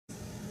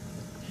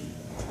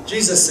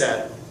Jesus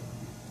said,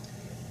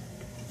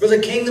 "For the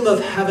kingdom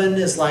of heaven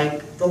is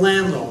like the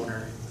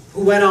landowner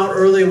who went out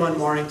early one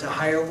morning to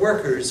hire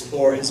workers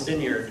for his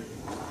vineyard.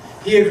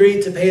 He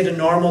agreed to pay the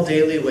normal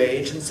daily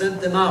wage and sent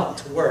them out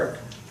to work.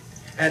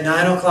 At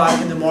 9 o'clock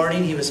in the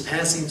morning, he was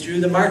passing through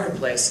the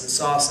marketplace and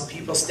saw some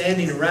people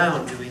standing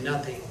around doing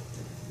nothing.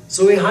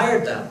 So he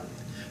hired them,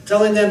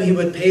 telling them he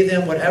would pay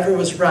them whatever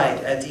was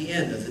right at the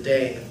end of the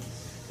day.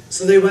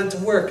 So they went to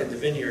work in the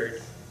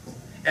vineyard.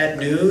 At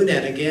noon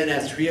and again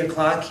at 3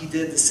 o'clock, he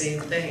did the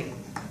same thing.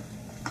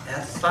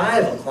 At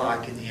 5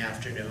 o'clock in the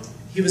afternoon,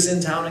 he was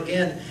in town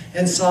again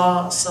and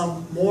saw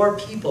some more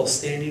people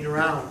standing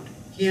around.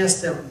 He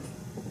asked them,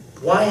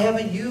 'Why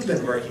haven't you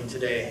been working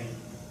today?'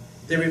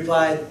 They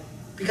replied,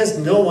 'Because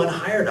no one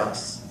hired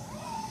us.'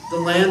 The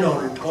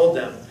landowner told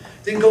them,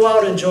 'Then go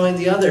out and join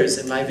the others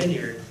in my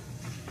vineyard.'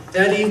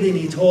 That evening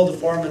he told the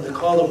foreman to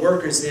call the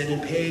workers in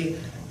and pay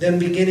them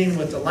beginning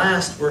with the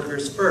last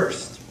workers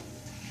first.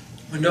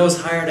 When those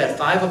hired at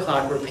 5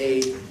 o'clock were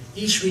paid,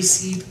 each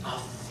received a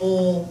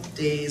full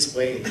day's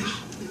wage.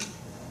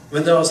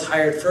 When those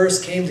hired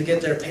first came to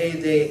get their pay,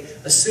 they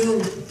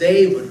assumed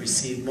they would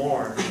receive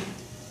more.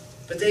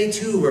 But they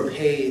too were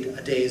paid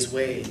a day's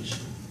wage.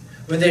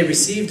 When they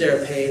received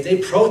their pay, they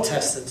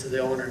protested to the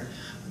owner,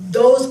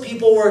 'Those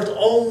people worked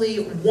only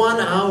 1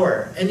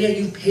 hour, and yet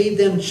you paid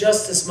them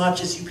just as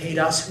much as you paid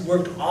us who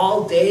worked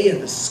all day in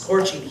the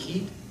scorching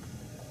heat.'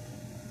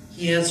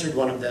 He answered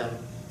one of them,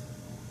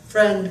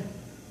 'Friend,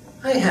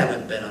 I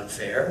haven't been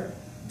unfair.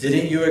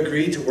 Didn't you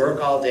agree to work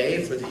all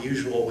day for the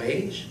usual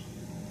wage?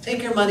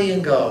 Take your money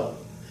and go.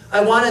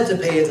 I wanted to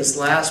pay this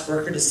last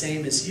worker the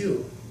same as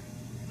you.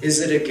 Is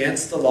it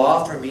against the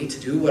law for me to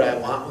do what I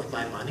want with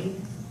my money?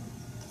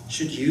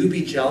 Should you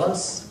be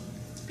jealous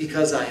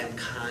because I am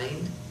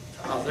kind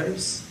to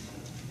others?'"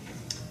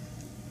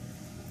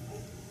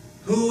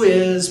 Who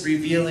is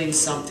revealing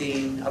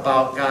something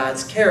about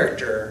God's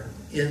character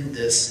in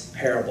this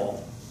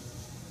parable?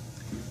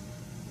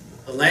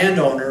 The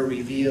landowner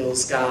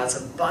reveals God's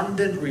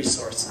abundant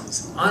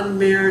resources,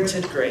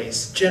 unmerited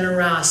grace,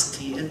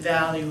 generosity, and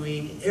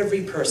valuing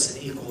every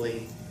person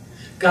equally.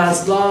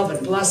 God's love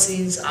and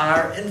blessings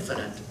are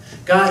infinite.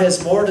 God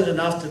has more than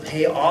enough to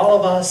pay all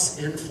of us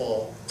in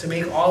full, to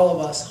make all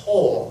of us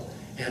whole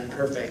and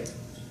perfect.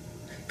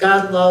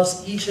 God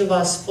loves each of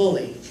us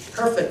fully,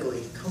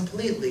 perfectly,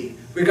 completely,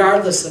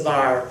 regardless of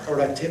our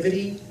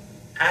productivity,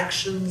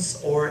 actions,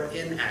 or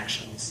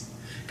inactions.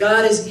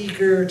 God is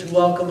eager to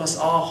welcome us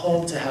all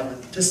home to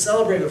heaven, to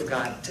celebrate with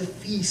God, to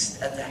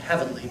feast at the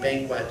heavenly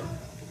banquet.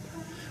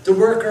 The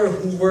worker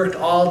who worked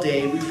all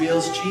day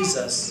reveals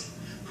Jesus,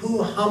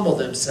 who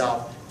humbled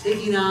himself,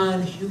 taking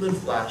on human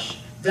flesh,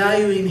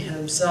 valuing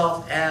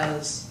himself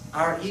as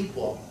our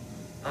equal,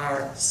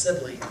 our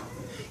sibling.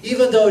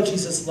 Even though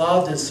Jesus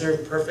loved and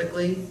served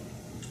perfectly,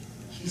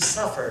 he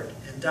suffered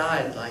and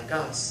died like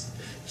us.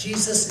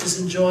 Jesus is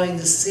enjoying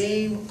the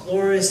same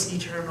glorious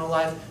eternal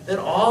life that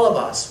all of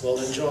us will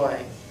enjoy.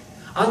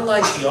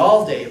 Unlike the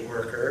all-day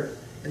worker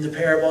in the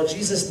parable,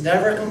 Jesus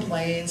never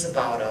complains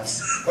about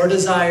us or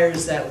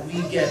desires that we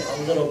get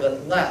a little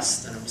bit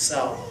less than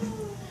himself.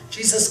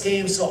 Jesus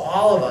came so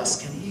all of us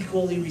can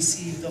equally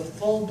receive the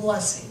full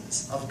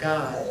blessings of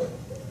God.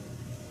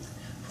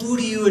 Who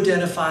do you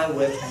identify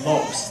with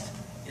most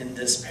in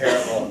this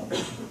parable?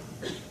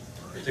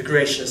 The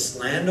gracious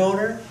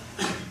landowner?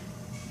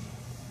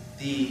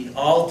 The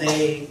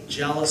all-day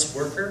jealous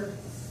worker?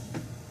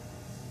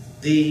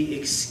 The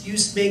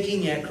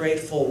excuse-making yet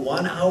grateful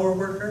 1-hour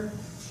worker?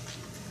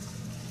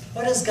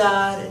 What is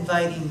God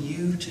inviting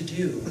you to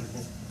do?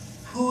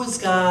 Who is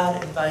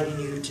God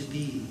inviting you to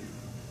be?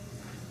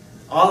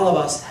 All of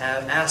us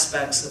have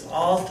aspects of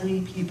all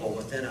three people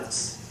within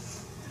us.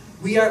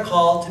 We are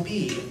called to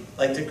be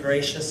like the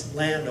gracious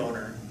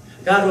landowner.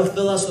 God will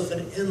fill us with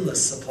an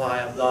endless supply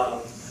of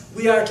love.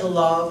 We are to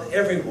love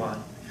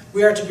everyone.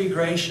 We are to be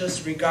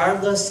gracious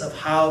regardless of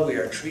how we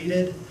are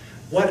treated,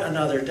 what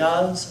another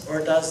does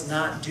or does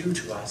not do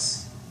to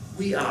us.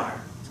 We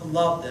are to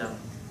love them.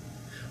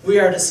 We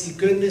are to see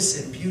goodness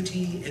and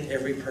beauty in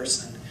every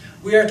person.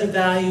 We are to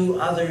value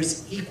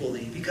others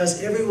equally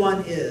because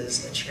everyone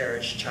is a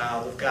cherished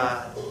child of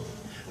God.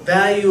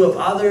 Value of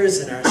others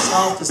and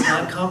ourselves does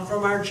not come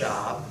from our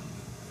job,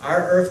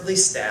 our earthly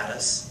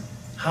status,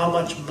 how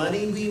much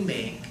money we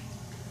make,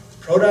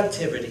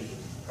 productivity,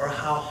 or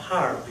how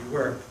hard we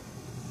work.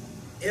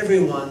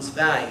 Everyone's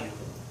value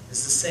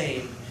is the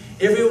same.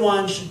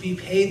 Everyone should be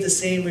paid the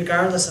same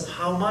regardless of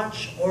how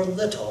much or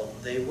little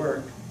they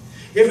work.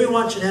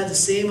 Everyone should have the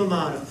same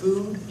amount of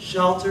food,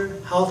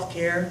 shelter, health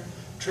care,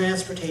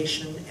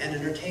 transportation, and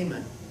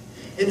entertainment.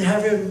 In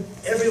heaven,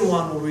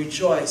 everyone will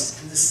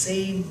rejoice in the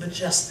same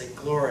majestic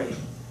glory.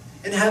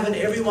 In heaven,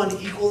 everyone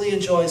equally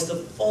enjoys the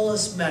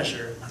fullest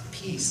measure of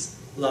peace,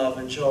 love,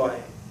 and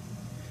joy.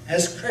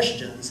 As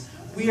Christians,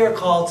 we are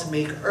called to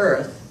make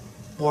earth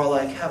more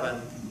like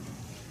heaven.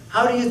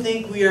 How do you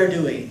think we are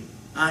doing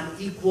on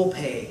equal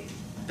pay,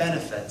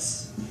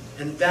 benefits,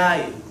 and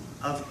value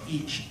of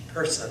each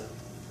person?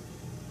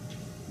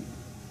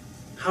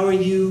 How are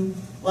you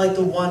like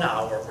the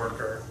 1-hour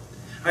worker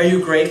Are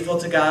you grateful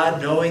to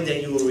God, knowing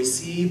that you will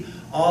receive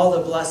all the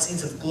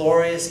blessings of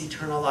glorious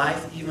eternal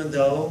life, even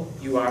though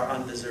you are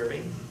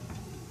undeserving?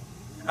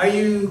 Are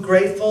you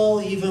grateful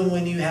even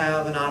when you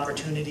have an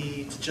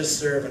opportunity to just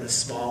serve in a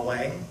small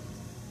way?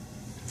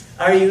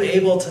 Are you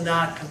able to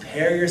not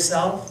compare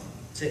yourself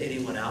to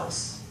anyone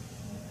else?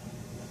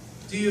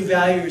 Do you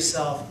value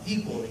yourself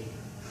equally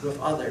with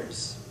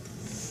others?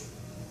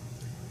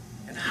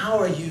 And how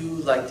are you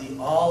like the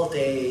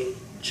all-day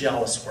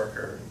jealous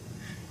worker?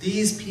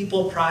 These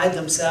people pride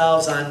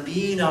themselves on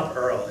being up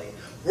early,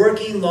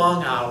 working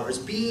long hours,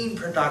 being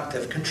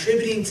productive,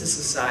 contributing to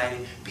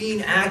society,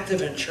 being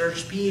active in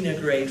church, being a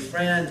great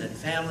friend and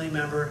family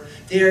member.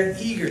 They are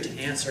eager to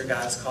answer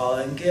God's call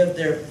and give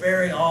their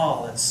very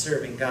all in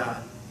serving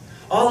God.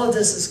 All of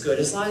this is good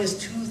as long as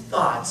two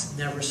thoughts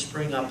never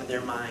spring up in their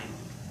mind.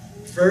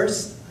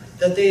 First,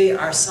 that they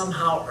are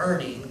somehow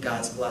earning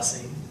God's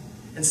blessing.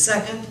 And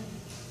second,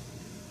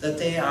 that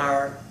they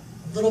are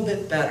a little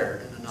bit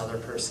better than another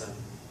person.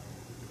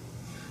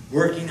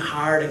 Working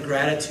hard in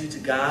gratitude to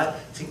God,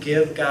 to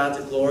give God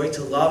the glory,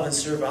 to love and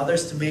serve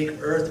others, to make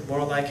earth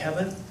more like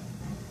heaven?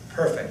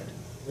 Perfect.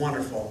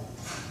 Wonderful.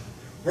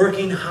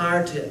 Working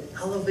hard to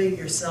elevate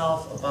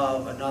yourself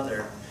above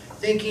another,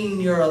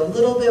 thinking you're a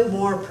little bit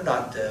more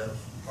productive,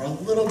 or a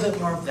little bit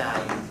more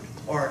valued,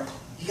 or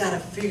you got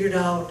it figured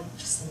out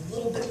just a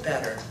little bit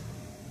better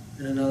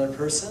than another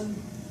person?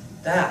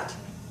 That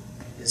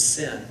is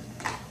sin.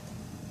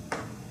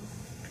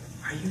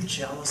 Are you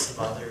jealous of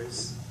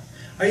others?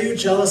 Are you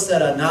jealous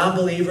that a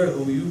non-believer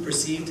who you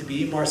perceive to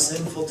be more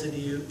sinful than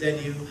you,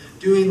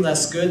 doing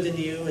less good than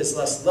you, is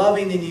less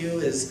loving than you,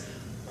 is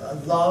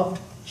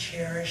loved,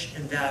 cherished,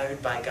 and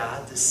valued by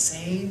God the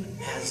same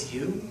as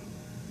you?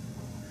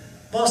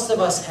 Most of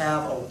us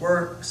have a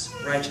works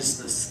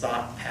righteousness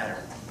thought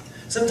pattern.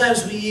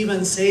 Sometimes we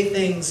even say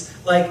things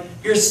like,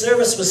 your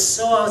service was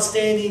so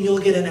outstanding you'll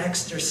get an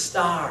extra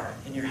star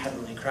in your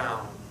heavenly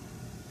crown.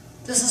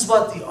 This is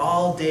what the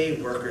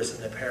all-day workers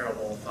in the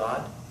parable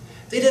thought.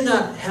 They did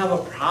not have a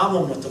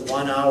problem with the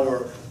 1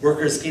 hour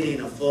workers getting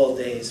a full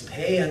day's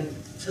pay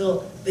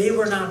until they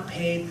were not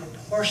paid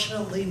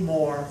proportionately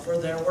more for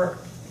their work.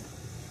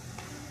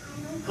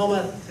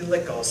 Homa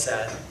Thilico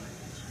said,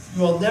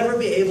 you will never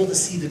be able to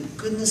see the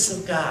goodness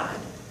of God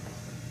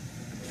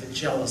with a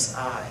jealous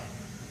eye.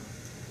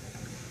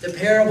 The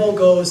parable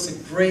goes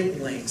to great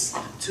lengths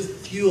to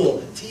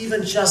fuel, to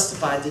even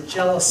justify the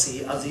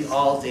jealousy of the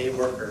all-day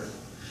worker.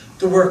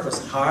 The work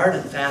was hard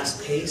and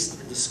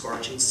fast-paced in the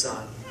scorching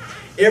sun.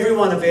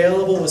 Everyone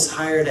available was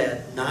hired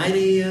at 9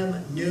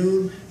 a.m.,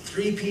 noon,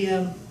 3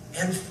 p.m.,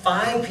 and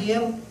 5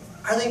 p.m.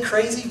 Are they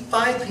crazy?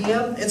 5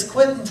 p.m.? It's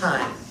quitting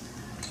time.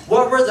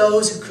 What were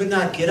those who could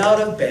not get out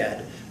of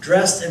bed,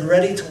 dressed and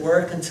ready to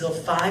work until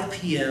 5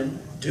 p.m.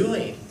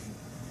 doing?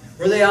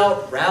 Were they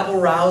out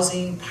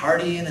rabble-rousing,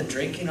 partying, and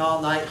drinking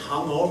all night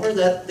hungover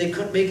that they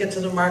couldn't make it to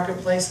the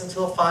marketplace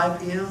until 5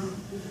 p.m.?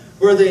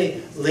 Were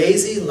they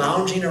lazy,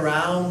 lounging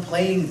around,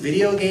 playing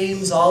video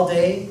games all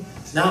day,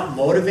 not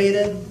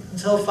motivated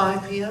until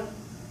 5 p.m.?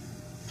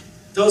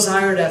 Those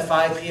hired at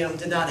 5 p.m.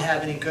 did not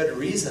have any good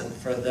reason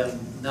for them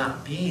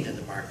not being in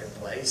the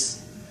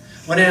marketplace.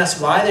 When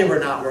asked why they were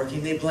not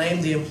working, they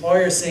blamed the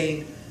employer,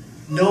 saying,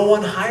 no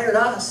one hired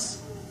us.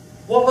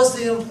 What was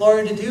the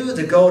employer to do?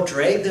 To go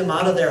drag them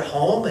out of their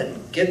home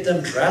and get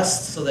them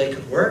dressed so they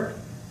could work?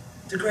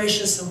 The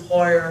gracious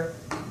employer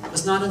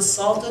was not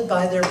insulted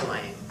by their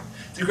blame.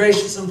 The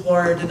gracious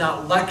employer did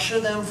not lecture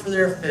them for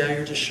their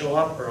failure to show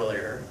up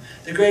earlier.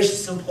 The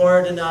gracious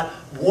employer did not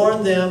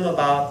warn them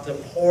about the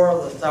poor,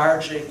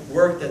 lethargic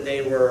work that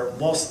they were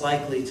most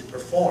likely to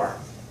perform.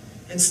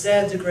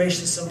 Instead, the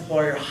gracious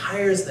employer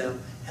hires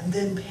them and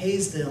then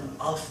pays them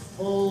a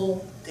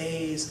full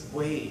day's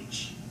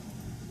wage.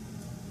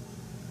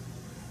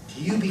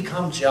 Do you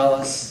become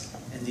jealous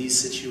in these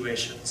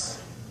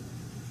situations?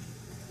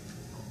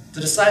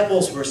 The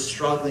disciples were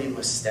struggling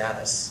with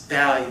status,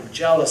 value,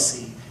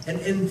 jealousy, and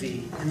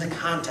envy in the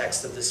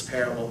context of this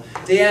parable.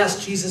 They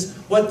asked Jesus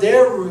what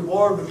their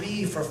reward would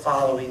be for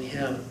following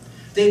him.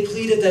 They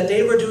pleaded that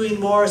they were doing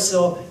more,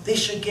 so they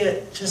should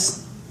get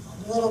just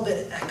a little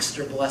bit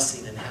extra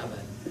blessing in heaven.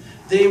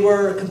 They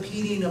were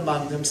competing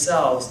among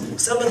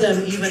themselves. Some of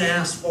them even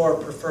asked for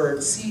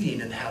preferred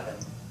seating in heaven.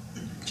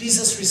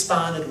 Jesus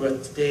responded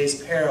with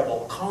today's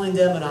parable, calling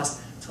them and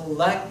us to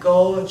let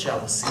go of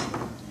jealousy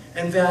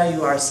and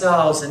value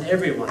ourselves and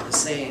everyone the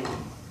same.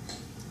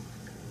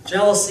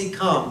 Jealousy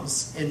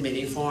comes in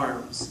many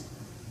forms.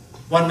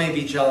 One may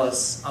be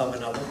jealous of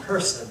another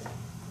person,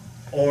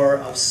 or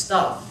of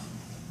stuff,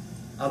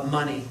 of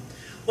money.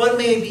 One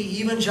may be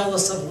even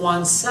jealous of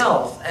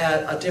oneself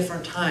at a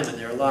different time in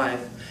their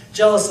life.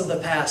 Jealous of the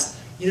past.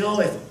 You know,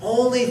 if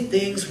only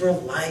things were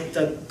like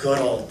the good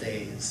old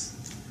days.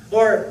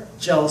 Or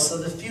jealous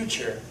of the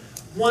future.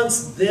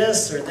 Once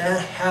this or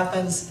that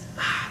happens,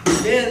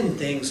 then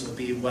things will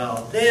be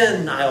well.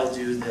 Then I'll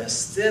do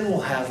this. Then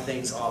we'll have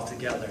things all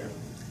together.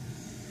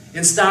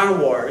 In Star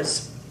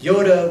Wars,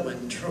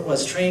 Yoda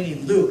was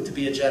training Luke to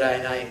be a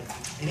Jedi Knight,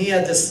 and he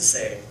had this to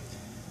say,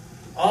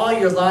 All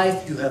your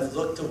life you have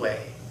looked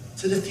away,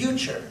 to the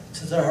future,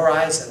 to the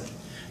horizon,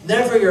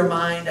 never your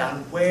mind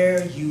on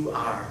where you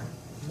are,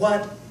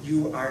 what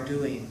you are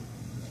doing.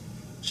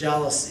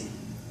 Jealousy,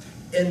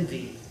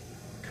 envy,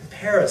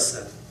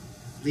 comparison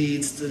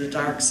leads to the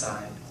dark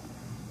side.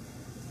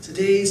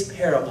 Today's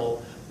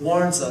parable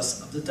warns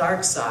us of the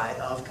dark side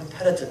of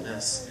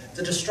competitiveness,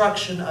 the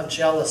destruction of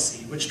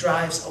jealousy, which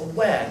drives a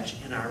wedge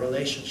in our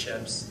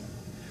relationships.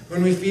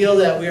 When we feel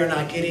that we are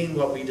not getting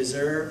what we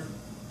deserve,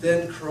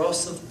 then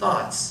corrosive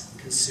thoughts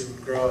can soon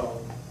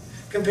grow.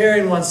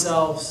 Comparing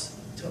oneself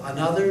to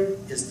another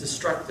is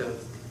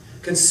destructive.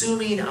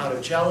 Consuming out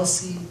of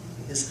jealousy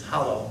is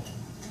hollow.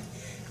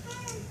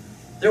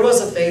 There was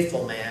a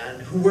faithful man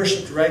who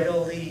worshipped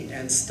regularly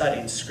and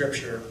studied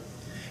Scripture.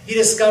 He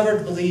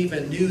discovered, believed,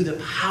 and knew the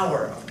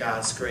power of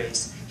God's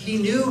grace. He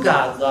knew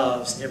God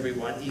loves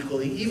everyone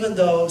equally, even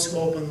those who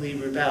openly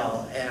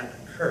rebel and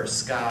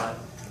curse God.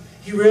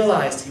 He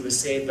realized he was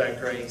saved by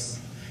grace,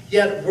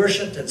 yet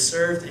worshipped and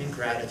served in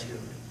gratitude.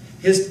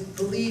 His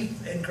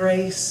belief in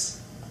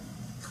grace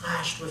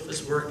clashed with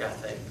his work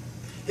ethic.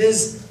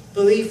 His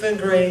belief in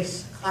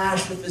grace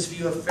clashed with his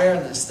view of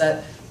fairness,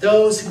 that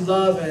those who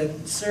love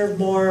and serve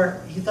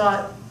more, he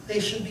thought they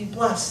should be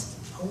blessed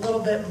a little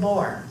bit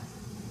more.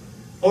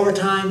 Over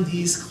time,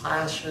 these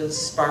clashes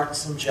sparked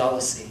some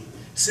jealousy.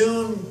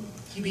 Soon,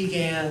 he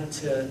began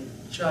to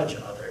judge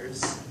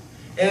others.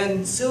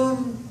 And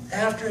soon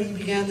after, he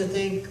began to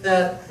think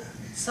that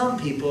some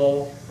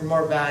people were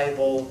more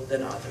valuable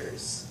than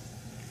others.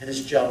 And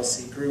his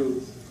jealousy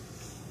grew.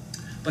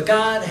 But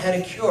God had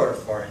a cure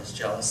for his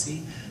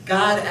jealousy.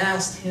 God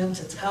asked him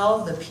to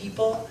tell the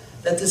people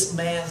that this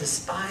man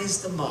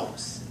despised the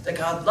most, that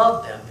God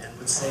loved them and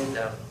would save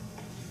them.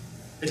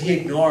 But he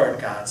ignored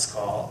God's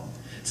call.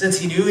 Since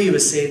he knew he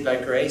was saved by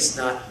grace,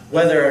 not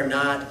whether or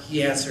not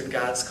he answered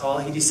God's call,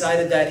 he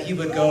decided that he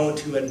would go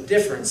to a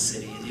different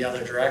city the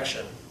other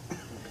direction.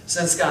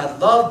 Since God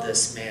loved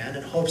this man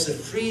in hopes of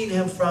freeing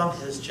him from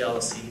his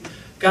jealousy,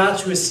 God,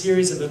 through a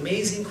series of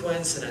amazing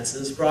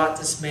coincidences, brought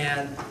this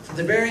man to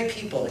the very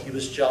people he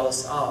was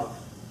jealous of.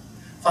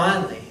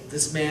 Finally,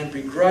 this man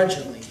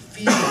begrudgingly,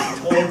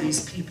 feebly told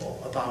these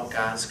people about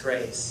God's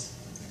grace.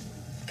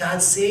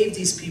 God saved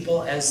these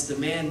people as the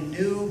man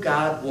knew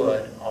God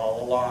would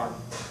all along.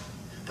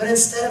 But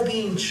instead of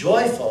being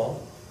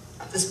joyful,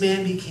 this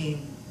man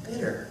became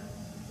bitter,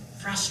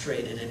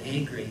 frustrated, and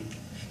angry.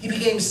 He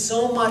became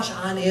so much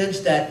on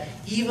edge that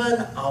even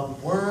a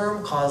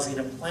worm causing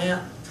a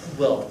plant to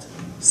wilt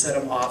set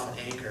him off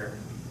in anger.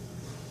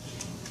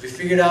 Have we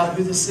figured out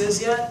who this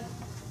is yet?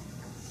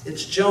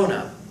 It's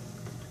Jonah.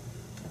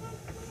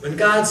 When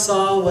God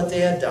saw what they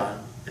had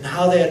done and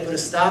how they had put a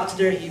stop to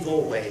their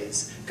evil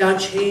ways, God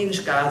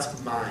changed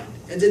God's mind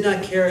and did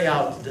not carry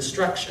out the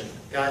destruction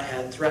God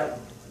had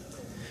threatened.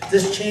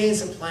 This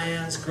change of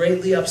plans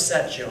greatly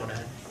upset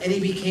Jonah, and he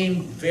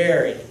became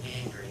very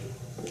angry.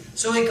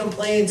 So he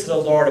complained to the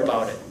Lord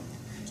about it.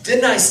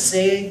 Didn't I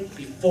say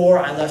before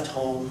I left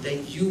home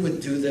that you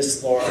would do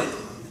this, Lord?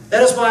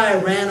 That is why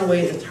I ran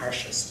away to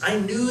Tarshish. I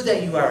knew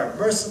that you are a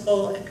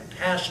merciful and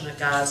compassionate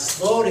God,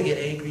 slow to get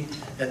angry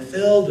and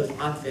filled with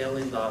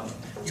unfailing love.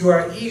 You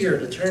are eager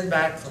to turn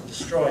back from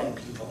destroying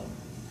people.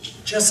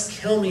 Just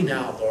kill me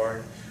now,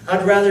 Lord.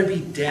 I'd rather be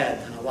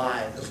dead than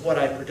alive if what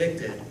I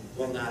predicted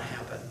will not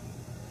happen.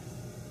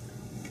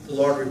 The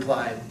Lord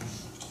replied,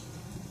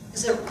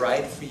 Is it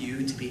right for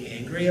you to be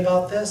angry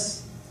about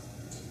this?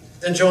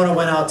 Then Jonah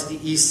went out to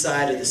the east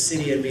side of the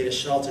city and made a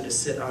shelter to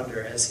sit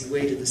under as he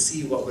waited to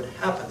see what would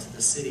happen to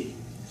the city.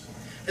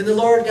 And the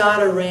Lord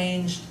God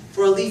arranged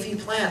for a leafy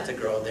plant to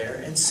grow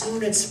there, and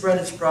soon it spread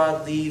its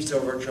broad leaves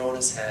over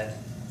Jonah's head,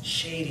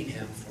 shading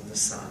him from the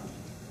sun.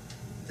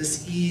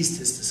 This eased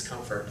his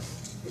discomfort,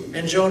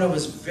 and Jonah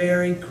was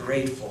very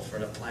grateful for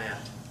the plant.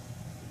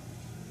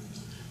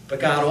 But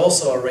God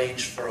also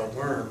arranged for a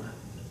worm.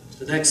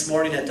 The next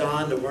morning at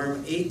dawn, the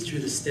worm ate through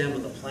the stem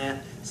of the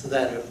plant so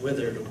that it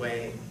withered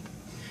away.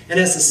 And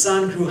as the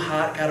sun grew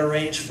hot, God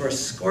arranged for a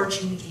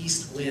scorching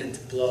east wind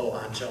to blow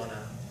on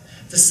Jonah.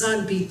 The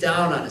sun beat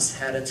down on his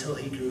head until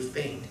he grew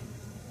faint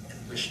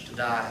and wished to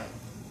die.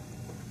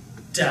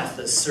 Death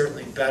is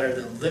certainly better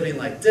than living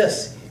like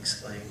this, he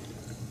exclaimed.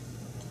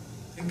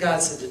 And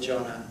God said to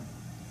Jonah,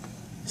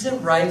 Is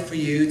it right for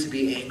you to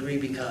be angry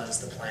because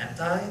the plant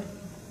died?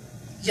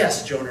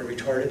 Yes, Jonah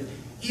retorted,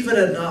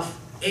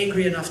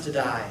 angry enough to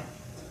die.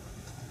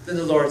 Then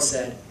the Lord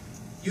said,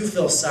 You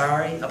feel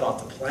sorry about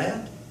the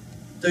plant?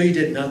 Though you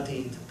did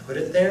nothing to put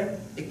it there,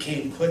 it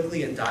came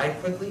quickly and died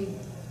quickly.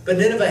 But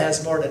Nineveh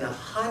has more than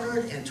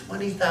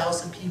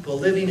 120,000 people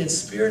living in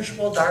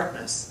spiritual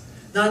darkness,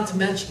 not to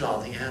mention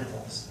all the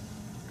animals.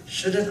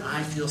 Shouldn't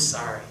I feel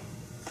sorry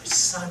for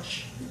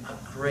such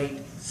a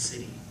great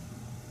city?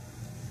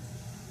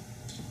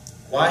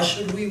 Why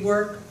should we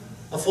work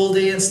a full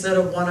day instead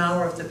of 1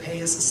 hour if the pay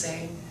is the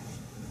same?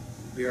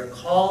 We are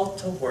called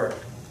to work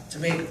to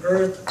make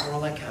earth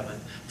more like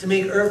heaven, to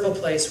make earth a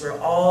place where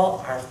all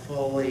are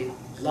fully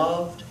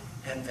loved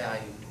and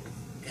valued.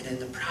 And in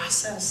the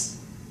process,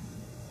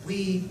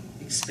 we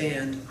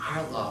expand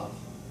our love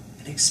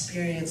and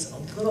experience a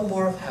little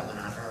more of heaven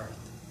on earth.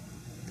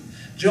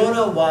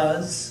 Jonah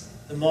was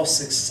the most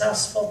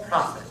successful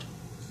prophet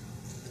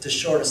with the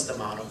shortest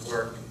amount of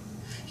work.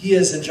 He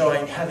is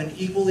enjoying heaven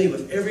equally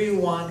with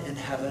everyone in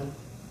heaven,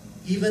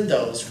 even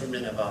those from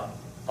Nineveh.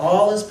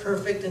 All is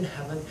perfect in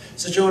heaven,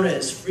 so Jonah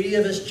is free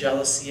of his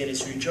jealousy and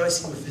is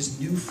rejoicing with his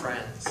new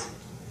friends.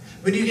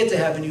 When you get to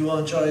heaven, you will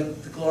enjoy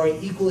the glory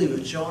equally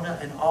with Jonah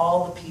and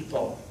all the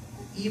people,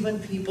 even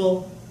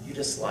people you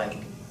dislike.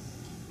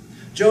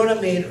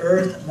 Jonah made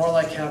earth more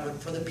like heaven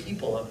for the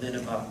people of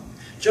Nineveh.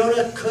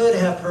 Jonah could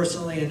have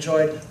personally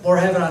enjoyed more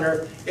heaven on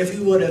earth if he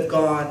would have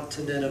gone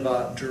to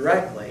Nineveh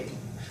directly.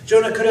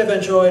 Jonah could have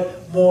enjoyed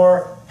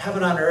more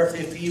heaven on earth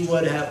if he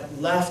would have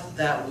left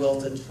that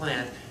wilted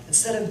plant.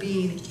 Instead of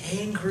being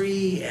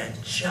angry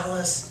and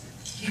jealous,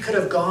 he could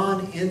have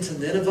gone into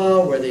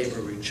Nineveh where they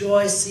were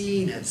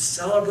rejoicing and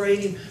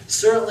celebrating.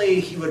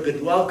 Certainly, he would have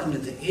been welcomed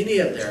into any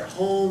of their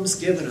homes,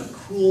 given a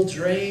cool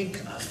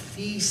drink, a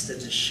feast in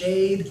the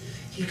shade.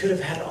 He could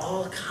have had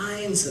all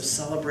kinds of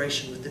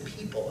celebration with the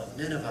people of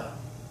Nineveh.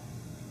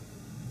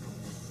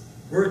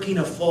 Working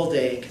a full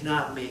day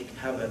cannot make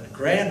heaven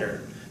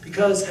grander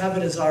because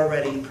heaven is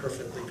already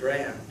perfectly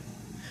grand.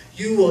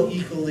 You will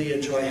equally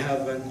enjoy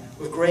heaven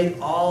with great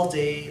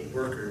all-day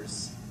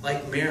workers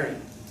like Mary,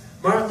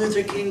 Martin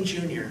Luther King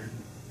Jr.,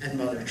 and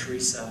Mother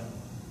Teresa.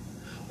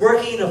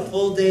 Working a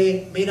full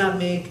day may not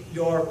make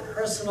your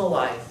personal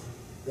life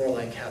more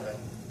like heaven,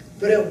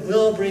 but it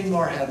will bring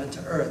more heaven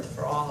to earth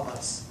for all of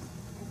us.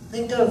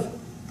 Think of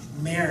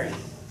Mary,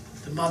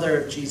 the mother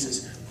of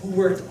Jesus, who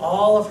worked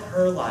all of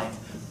her life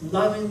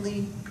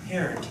lovingly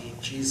parenting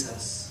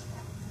Jesus.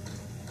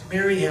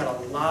 Mary had a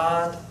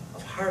lot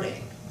of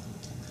heartache,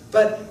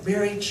 but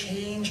Mary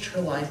changed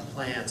her life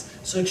plans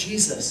so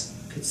Jesus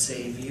could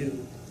save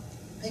you.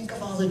 Think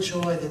of all the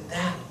joy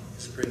that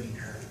is bringing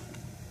her.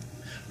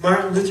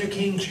 Martin Luther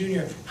King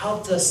Jr.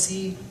 helped us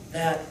see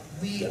that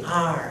we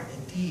are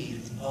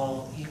indeed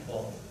all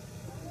equal.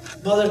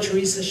 Mother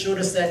Teresa showed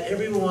us that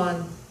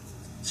everyone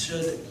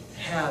should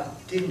have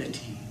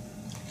dignity,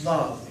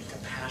 love, and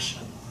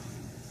compassion.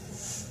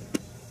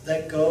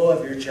 Let go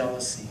of your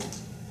jealousy.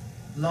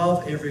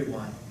 Love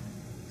everyone.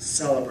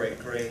 Celebrate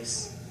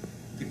grace.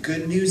 The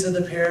good news of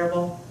the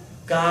parable,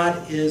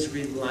 God is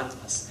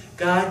relentless.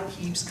 God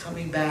keeps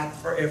coming back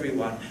for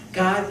everyone.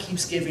 God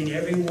keeps giving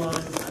everyone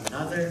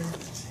another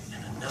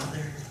and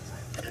another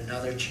and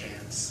another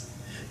chance.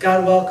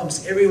 God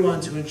welcomes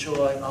everyone to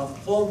enjoy a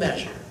full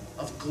measure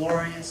of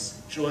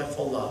glorious,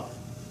 joyful love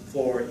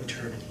for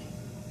eternity.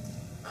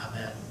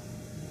 Amen.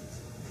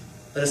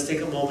 Let us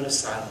take a moment of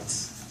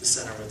silence to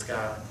center with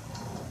God.